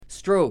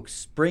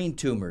Strokes, brain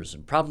tumors,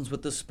 and problems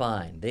with the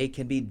spine, they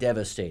can be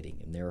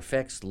devastating and their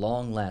effects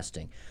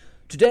long-lasting.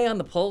 Today on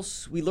The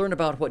Pulse, we learn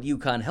about what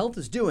UConn Health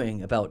is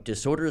doing about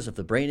disorders of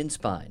the brain and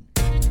spine.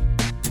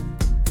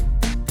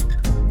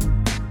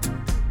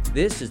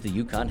 This is the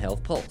UConn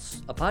Health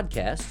Pulse, a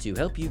podcast to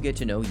help you get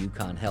to know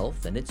UConn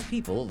Health and its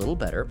people a little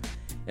better,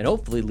 and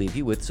hopefully leave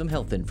you with some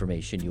health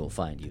information you'll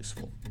find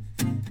useful.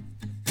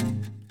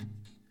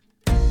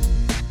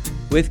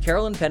 With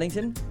Carolyn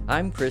Pennington,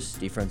 I'm Chris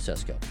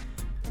DeFrancesco.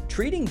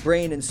 Treating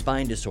brain and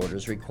spine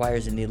disorders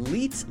requires an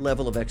elite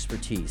level of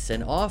expertise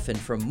and often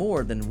from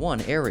more than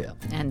one area.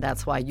 And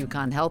that's why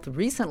UConn Health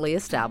recently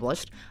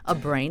established a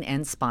Brain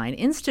and Spine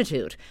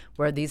Institute,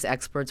 where these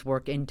experts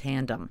work in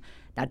tandem.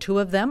 Now, two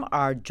of them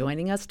are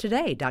joining us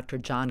today, Dr.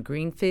 John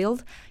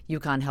Greenfield,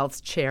 UConn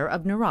Health's Chair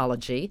of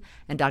Neurology,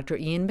 and Dr.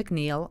 Ian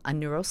McNeil, a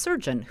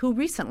neurosurgeon who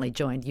recently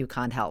joined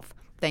UConn Health.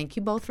 Thank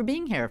you both for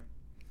being here.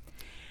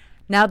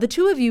 Now, the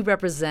two of you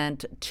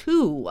represent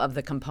two of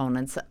the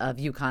components of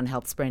UConn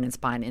Health's Brain and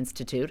Spine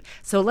Institute.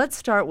 So let's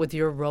start with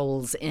your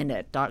roles in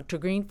it. Dr.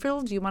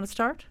 Greenfield, do you want to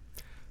start?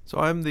 So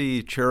I'm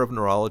the chair of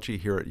neurology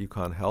here at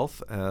UConn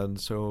Health, and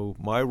so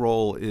my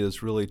role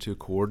is really to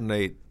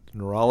coordinate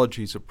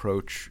neurology's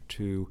approach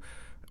to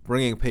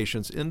bringing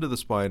patients into the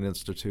Spine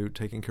Institute,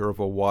 taking care of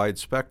a wide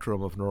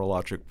spectrum of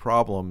neurologic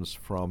problems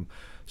from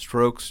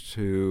strokes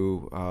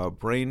to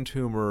brain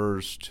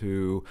tumors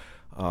to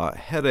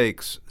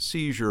headaches,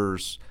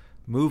 seizures,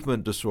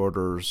 movement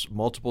disorders,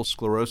 multiple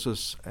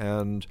sclerosis,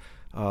 and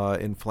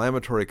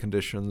inflammatory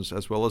conditions,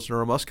 as well as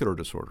neuromuscular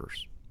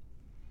disorders.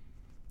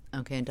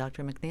 Okay, and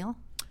Dr. McNeil?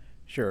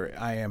 Sure.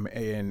 I am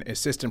an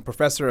assistant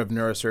professor of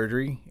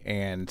neurosurgery,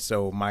 and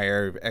so my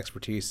area of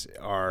expertise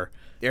are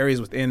areas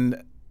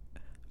within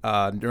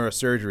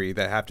neurosurgery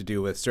that have to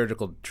do with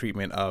surgical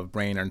treatment of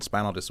brain and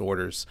spinal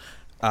disorders.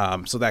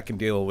 So that can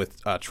deal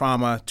with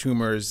trauma,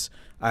 tumors.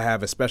 I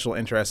have a special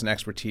interest and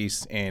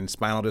expertise in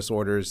spinal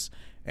disorders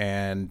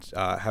and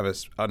have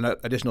an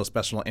additional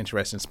special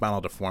interest in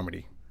spinal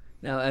deformity.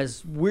 Now,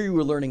 as we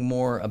were learning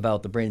more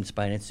about the Brain and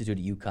Spine Institute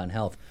at UConn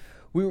Health,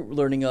 we were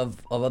learning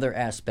of other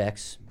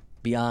aspects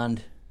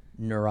beyond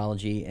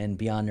neurology and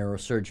beyond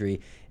neurosurgery,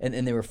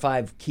 and there were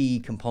five key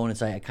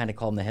components. I kind of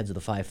call them the heads of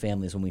the five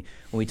families when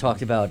we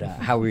talked about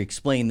how we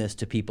explain this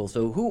to people.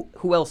 So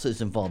who else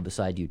is involved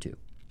beside you two?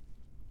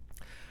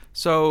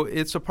 So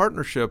it's a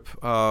partnership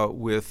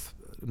with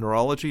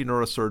neurology,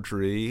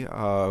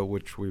 neurosurgery,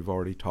 which we've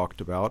already talked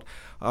about,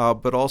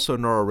 but also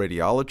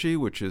neuroradiology,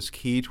 which is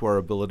key to our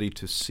ability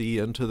to see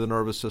into the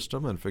nervous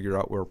system and figure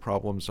out where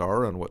problems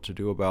are and what to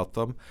do about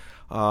them,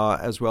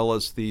 as well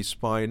as the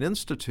Spine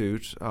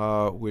Institute,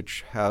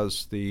 which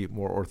has the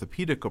more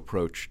orthopedic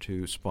approach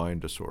to spine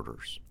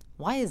disorders.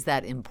 Why is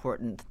that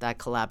important, that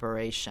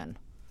collaboration?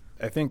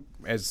 I think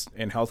as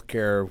in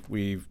healthcare,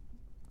 we've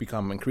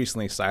become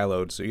increasingly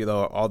siloed.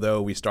 So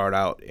although we start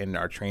out in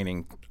our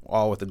training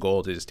all with the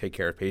goal to just take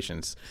care of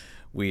patients,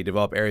 we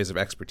develop areas of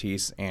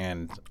expertise,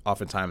 and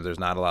oftentimes there's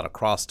not a lot of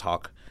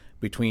crosstalk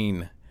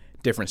between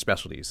different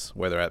specialties,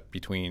 whether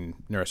between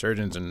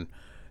neurosurgeons and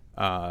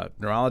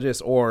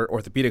neurologists or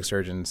orthopedic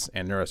surgeons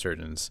and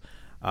neurosurgeons.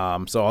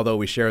 So although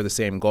we share the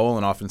same goal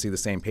and often see the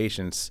same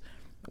patients,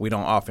 we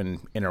don't often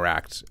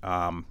interact.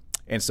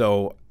 And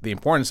so the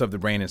importance of the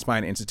Brain and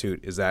Spine Institute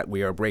is that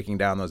we are breaking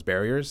down those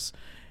barriers.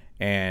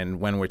 And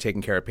when we're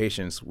taking care of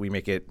patients, we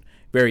make it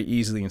very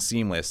easily and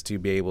seamless to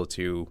be able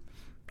to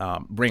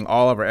bring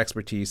all of our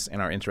expertise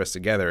and our interests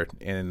together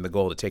in the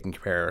goal of taking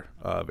care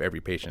of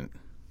every patient.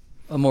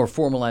 A more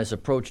formalized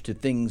approach to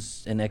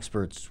things and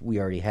experts we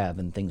already have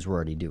and things we're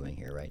already doing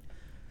here, right?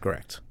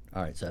 Correct.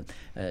 All right, so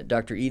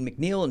Dr. Ian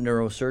McNeil, a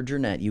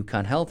neurosurgeon at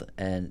UConn Health,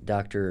 and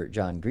Dr.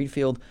 John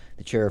Greenfield,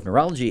 the chair of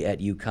neurology at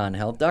UConn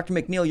Health. Dr.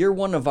 McNeil, you're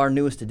one of our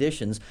newest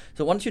additions,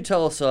 so why don't you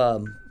tell us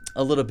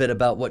a little bit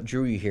about what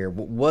drew you here.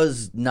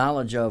 Was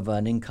knowledge of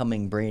an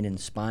incoming Brain and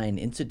Spine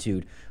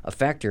Institute a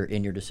factor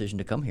in your decision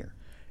to come here?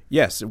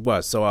 Yes, it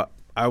was. So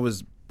I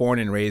was born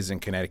and raised in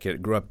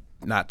Connecticut, grew up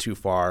not too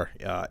far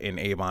in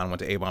Avon, went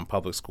to Avon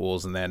Public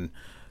Schools, and then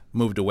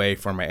moved away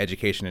for my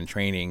education and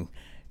training.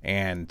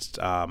 And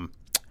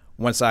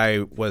once I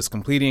was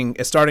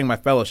starting my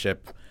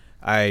fellowship,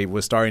 I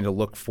was starting to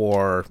look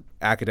for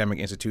academic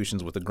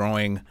institutions with a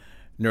growing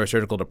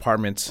neurosurgical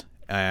department,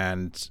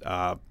 and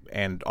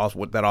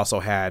also that also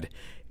had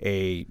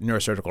a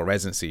neurosurgical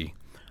residency.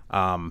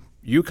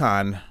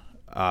 UConn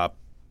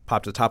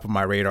popped to the top of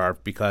my radar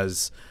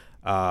because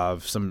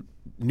of some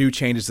new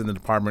changes in the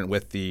department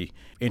with the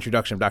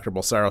introduction of Dr.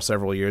 Bolsaro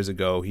several years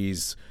ago.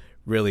 He's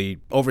really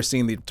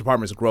overseen the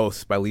department's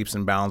growth by leaps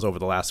and bounds over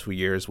the last few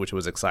years, which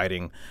was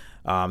exciting.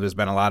 There's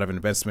been a lot of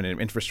investment in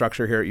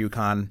infrastructure here at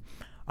UConn,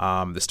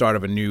 the start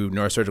of a new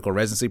neurosurgical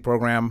residency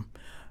program,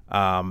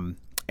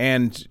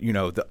 and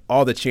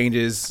all the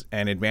changes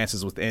and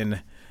advances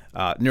within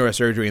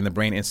neurosurgery and the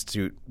Brain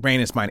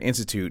and Spine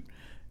Institute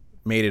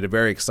made it a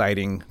very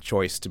exciting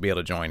choice to be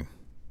able to join.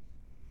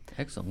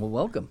 Excellent. Well,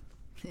 welcome.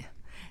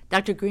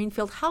 Dr.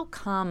 Greenfield, how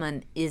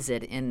common is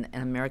it in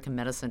American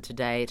medicine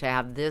today to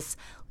have this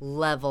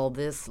level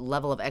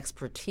of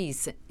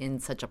expertise in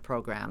such a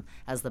program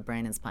as the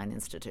Brain and Spine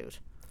Institute?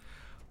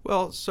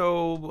 Well,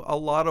 so a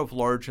lot of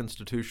large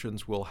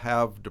institutions will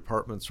have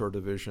departments or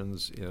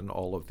divisions in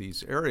all of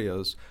these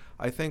areas.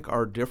 I think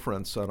our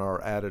difference and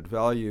our added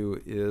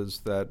value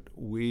is that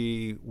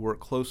we work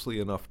closely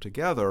enough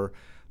together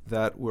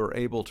that we're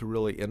able to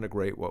really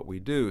integrate what we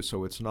do.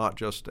 So it's not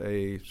just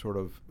a sort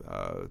of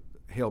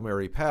Hail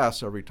Mary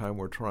pass every time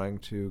we're trying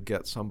to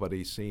get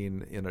somebody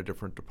seen in a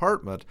different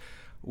department.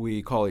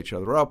 We call each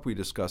other up, we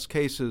discuss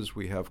cases,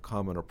 we have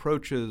common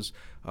approaches,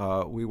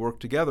 we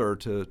work together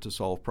to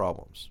solve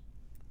problems.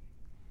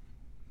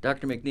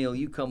 Dr. McNeil,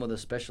 you come with a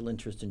special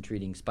interest in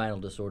treating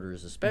spinal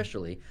disorders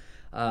especially.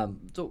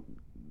 So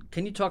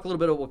can you talk a little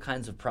bit about what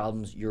kinds of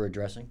problems you're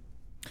addressing?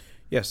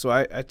 Yeah, so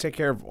I take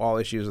care of all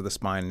issues of the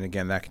spine, and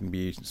again, that can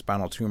be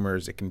spinal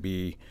tumors, it can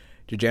be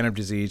degenerative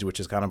disease, which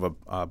is kind of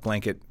a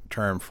blanket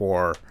term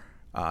for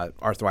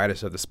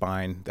arthritis of the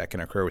spine that can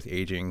occur with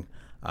aging.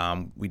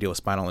 We deal with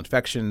spinal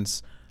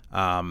infections.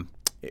 When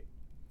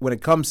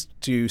it comes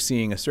to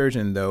seeing a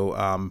surgeon,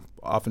 though,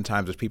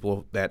 oftentimes there's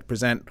people that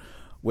present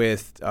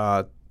with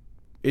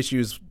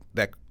issues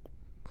that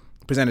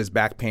present as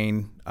back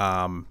pain.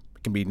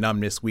 It can be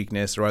numbness,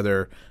 weakness, or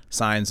other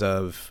signs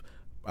of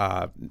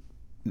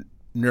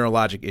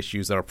neurologic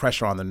issues that are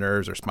pressure on the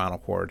nerves or spinal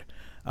cord.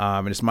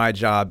 And it's my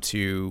job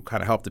to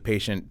kind of help the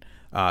patient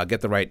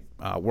get the right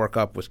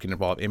workup, which can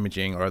involve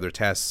imaging or other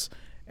tests,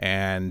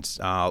 and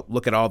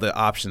look at all the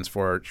options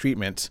for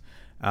treatment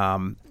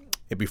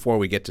before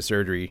we get to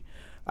surgery.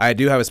 I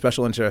do have a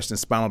special interest in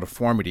spinal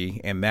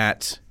deformity, and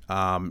that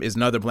is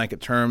another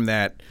blanket term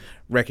that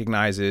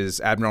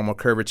recognizes abnormal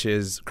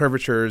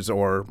curvatures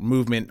or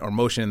movement or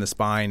motion in the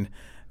spine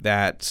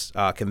that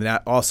can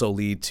also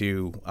lead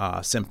to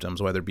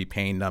symptoms, whether it be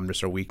pain,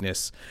 numbness, or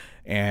weakness.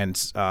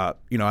 And I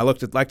like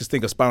to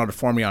think of spinal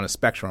deformity on a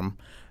spectrum.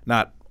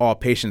 Not all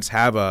patients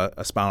have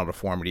a spinal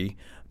deformity,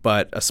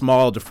 but a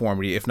small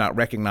deformity, if not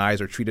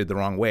recognized or treated the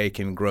wrong way,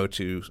 can grow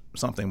to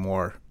something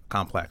more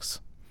complex.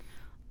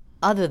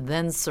 Other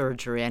than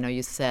surgery, I know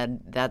you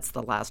said that's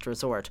the last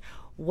resort.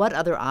 What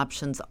other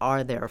options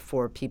are there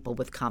for people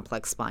with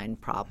complex spine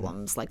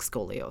problems like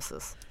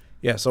scoliosis?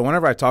 Yeah, so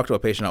whenever I talk to a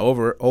patient, I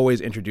always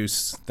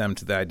introduce them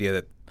to the idea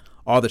that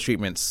all the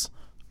treatments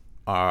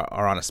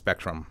are on a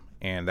spectrum,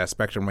 and that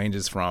spectrum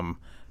ranges from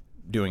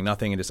doing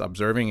nothing and just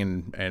observing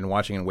and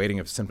watching and waiting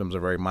if symptoms are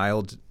very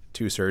mild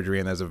to surgery,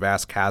 and there's a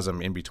vast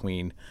chasm in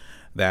between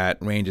that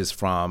ranges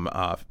from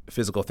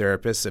physical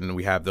therapists, and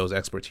we have those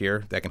experts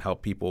here that can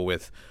help people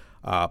with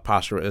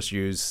postural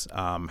issues,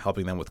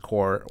 helping them with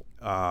core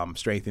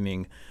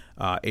strengthening,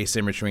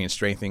 asymmetry and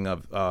strengthening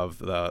of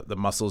the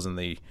muscles in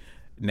the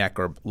neck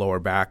or lower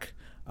back.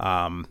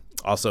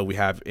 Also, we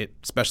have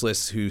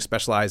specialists who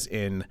specialize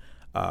in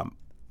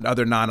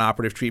other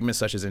non-operative treatments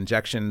such as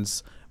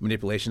injections,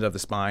 manipulations of the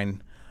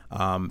spine.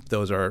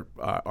 Those are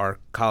our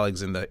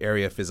colleagues in the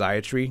area of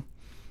physiatry.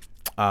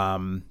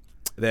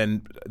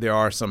 Then there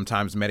are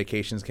sometimes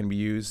medications can be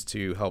used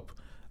to help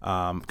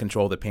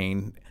control the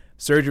pain.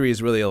 Surgery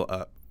is really,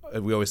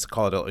 we always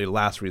call it a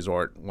last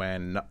resort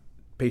when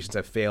patients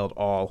have failed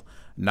all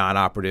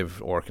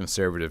non-operative or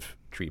conservative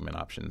treatment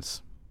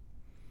options.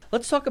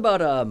 Let's talk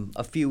about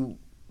a few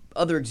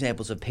other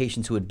examples of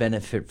patients who would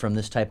benefit from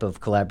this type of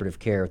collaborative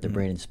care at the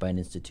Brain and Spine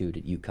Institute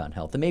at UConn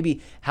Health. And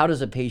maybe how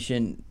does a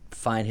patient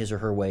find his or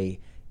her way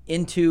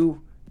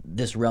into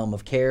this realm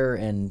of care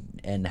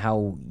and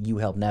how you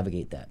help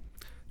navigate that?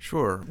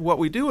 Sure. What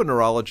we do in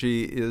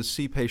neurology is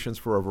see patients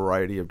for a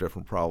variety of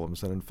different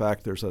problems. And in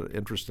fact, there's an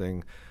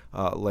interesting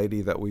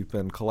lady that we've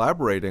been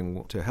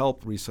collaborating to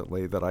help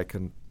recently that I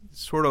can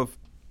sort of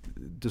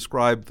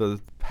describe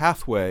the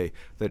pathway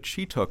that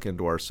she took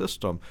into our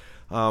system.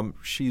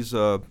 She's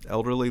an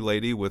elderly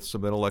lady with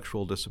some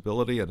intellectual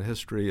disability and a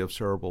history of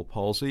cerebral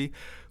palsy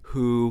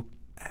who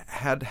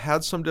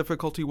had some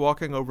difficulty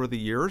walking over the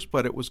years,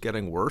 but it was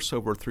getting worse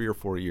over 3 or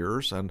 4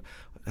 years, and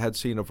had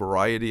seen a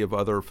variety of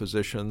other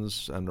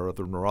physicians and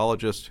other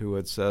neurologists who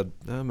had said,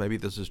 maybe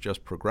this is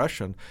just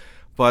progression.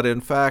 But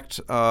in fact,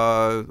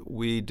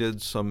 we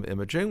did some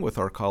imaging with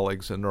our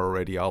colleagues in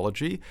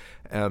neuroradiology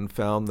and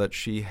found that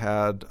she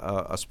had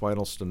a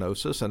spinal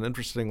stenosis, and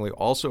interestingly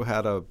also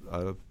had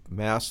a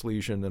mass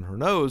lesion in her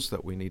nose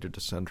that we needed to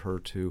send her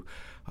to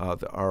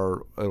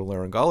our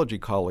otolaryngology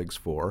colleagues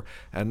for.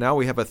 And now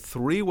we have a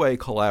 3-way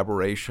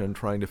collaboration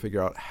trying to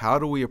figure out how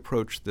do we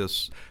approach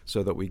this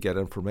so that we get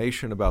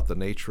information about the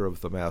nature of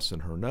the mass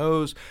in her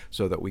nose,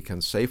 so that we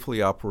can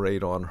safely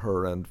operate on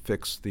her and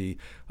fix the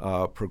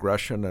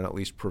progression and at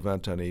least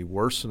prevent any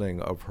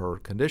worsening of her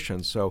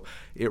condition. So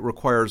it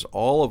requires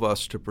all of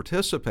us to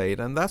participate,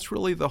 and that's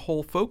really the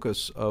whole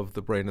focus of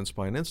the Brain and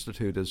Spine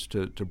Institute, is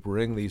to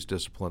bring these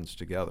disciplines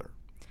together.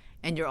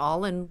 And you're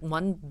all in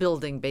one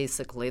building,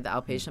 basically, the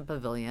outpatient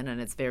pavilion,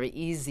 and it's very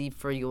easy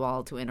for you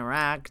all to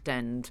interact.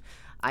 And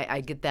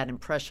I get that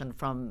impression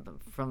from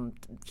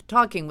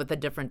talking with the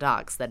different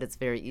docs that it's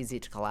very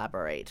easy to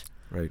collaborate.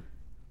 Right.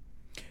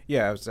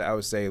 Yeah, I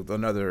would say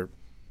another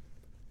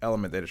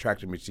element that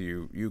attracted me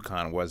to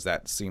UConn was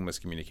that seamless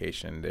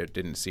communication. There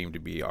didn't seem to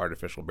be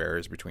artificial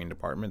barriers between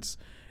departments,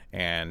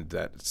 and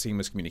that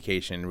seamless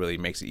communication really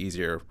makes it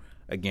easier,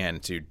 again,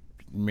 to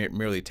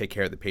merely take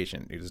care of the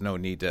patient. There's no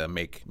need to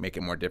make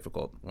it more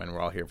difficult when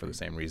we're all here for the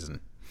same reason.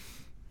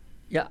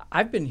 Yeah,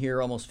 I've been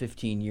here almost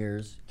 15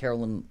 years.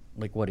 Carolyn,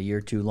 a year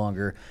or two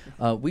longer.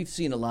 We've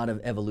seen a lot of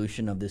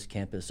evolution of this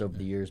campus over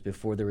the years.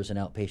 Before there was an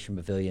outpatient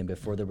pavilion,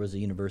 before there was a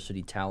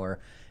university tower,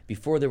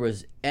 before there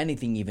was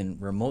anything even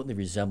remotely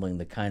resembling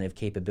the kind of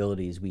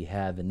capabilities we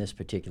have in this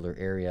particular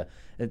area.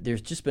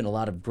 There's just been a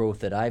lot of growth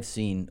that I've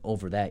seen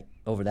over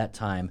that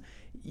time.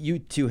 You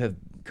two have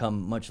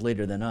come much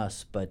later than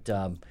us, but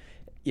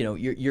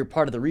you're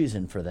part of the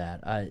reason for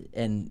that.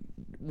 And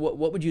what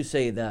would you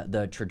say that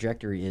the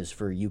trajectory is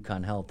for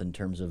UConn Health in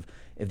terms of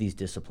these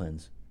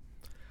disciplines?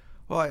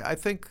 Well, I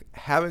think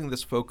having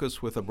this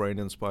focus with the Brain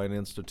and Spine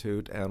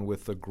Institute and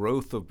with the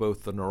growth of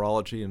both the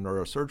neurology and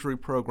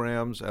neurosurgery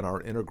programs and our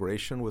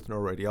integration with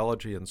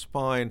neuroradiology and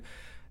spine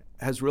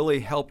has really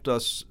helped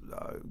us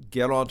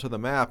get onto the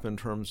map in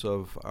terms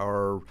of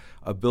our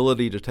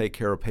ability to take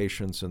care of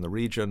patients in the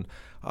region.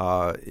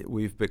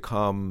 We've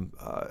become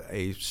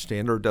a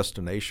standard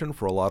destination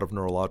for a lot of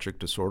neurologic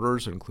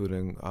disorders,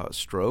 including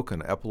stroke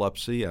and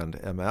epilepsy and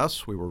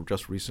MS. We were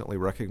just recently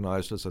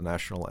recognized as a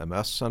national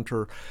MS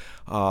center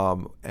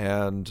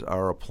and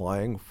are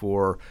applying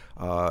for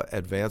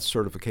advanced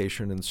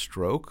certification in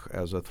stroke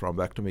as a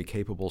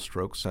thrombectomy-capable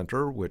stroke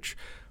center, which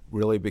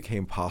really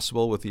became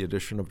possible with the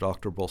addition of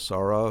Dr.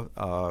 Bulsara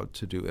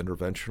to do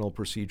interventional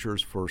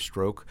procedures for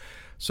stroke.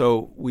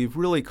 So we've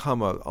really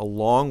come a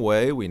long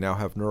way. We now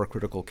have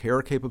neurocritical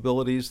care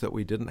capabilities that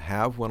we didn't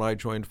have when I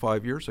joined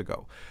 5 years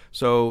ago.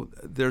 So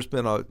there's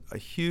been a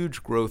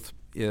huge growth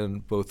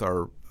in both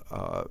our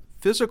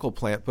physical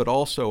plant, but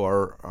also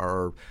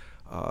our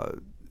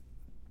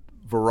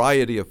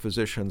variety of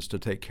physicians to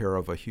take care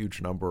of a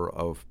huge number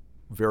of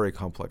very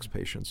complex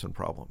patients and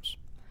problems.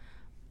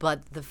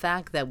 But the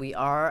fact that we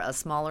are a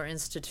smaller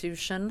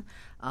institution,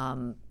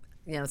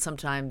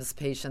 sometimes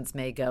patients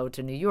may go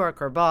to New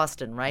York or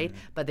Boston, right?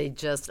 Mm-hmm.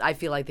 But I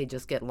feel like they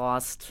just get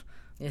lost,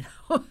 in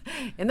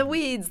the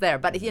weeds there.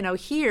 But,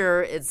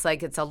 here it's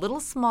a little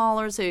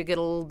smaller, so you get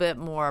a little bit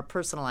more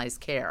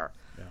personalized care.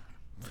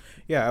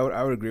 Yeah,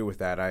 I would agree with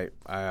that.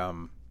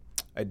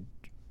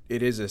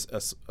 It is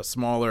a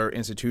smaller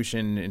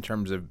institution in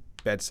terms of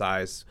bed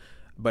size,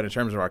 but in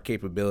terms of our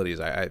capabilities,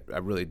 I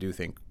really do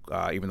think,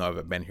 even though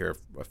I've been here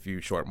a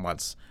few short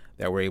months,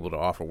 that we're able to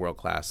offer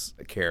world-class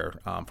care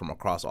from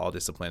across all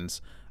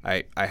disciplines.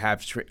 I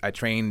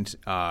trained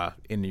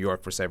in New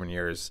York for 7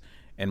 years,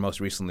 and most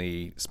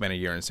recently spent a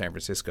year in San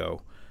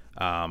Francisco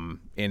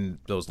in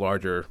those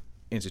larger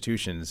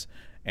institutions.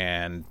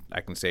 And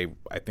I can say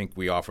I think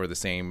we offer the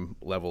same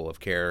level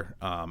of care,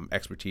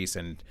 expertise,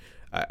 and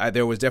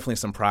there was definitely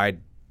some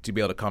pride to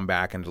be able to come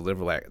back and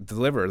deliver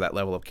that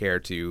level of care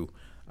to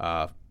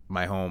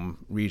my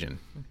home region.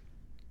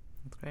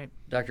 That's great.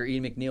 Dr.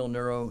 Ian McNeil,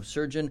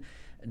 neurosurgeon,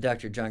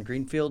 Dr. John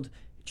Greenfield,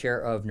 chair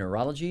of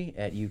neurology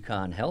at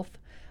UConn Health.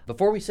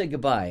 Before we say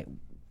goodbye,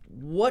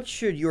 what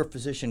should your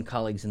physician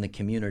colleagues in the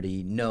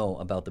community know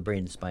about the Brain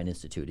and Spine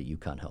Institute at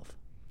UConn Health?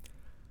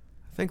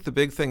 I think the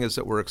big thing is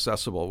that we're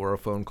accessible. We're a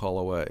phone call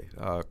away.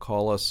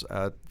 Call us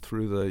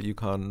through the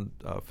UConn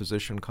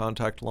physician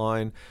contact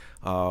line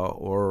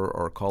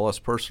or call us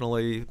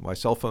personally. My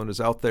cell phone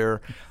is out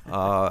there,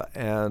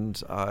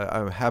 and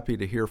I'm happy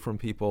to hear from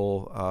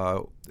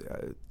people.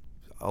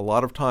 A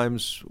lot of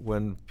times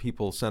when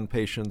people send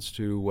patients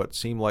to what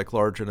seem like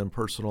large and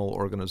impersonal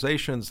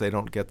organizations, they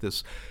don't get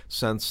this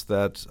sense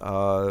that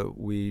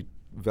we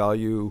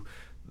value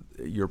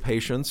your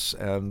patients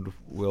and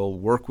will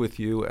work with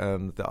you,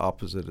 and the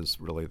opposite is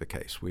really the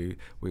case. We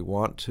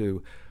want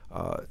to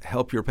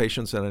help your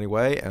patients in any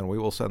way, and we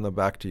will send them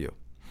back to you.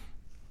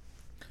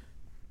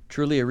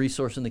 Truly a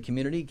resource in the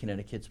community,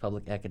 Connecticut's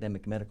Public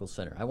Academic Medical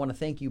Center. I want to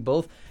thank you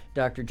both,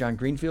 Dr. John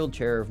Greenfield,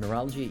 Chair of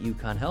Neurology at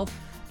UConn Health,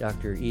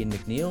 Dr. Ian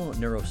McNeil,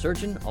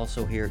 neurosurgeon,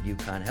 also here at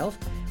UConn Health.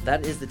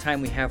 That is the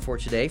time we have for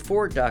today.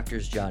 For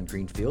Drs. John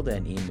Greenfield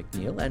and Ian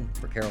McNeil, and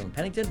for Carolyn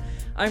Pennington,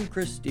 I'm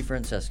Chris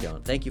DeFrancesco.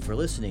 And thank you for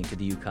listening to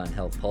the UConn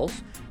Health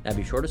Pulse. Now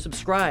be sure to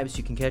subscribe so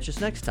you can catch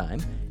us next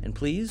time, and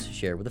please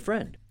share with a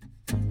friend.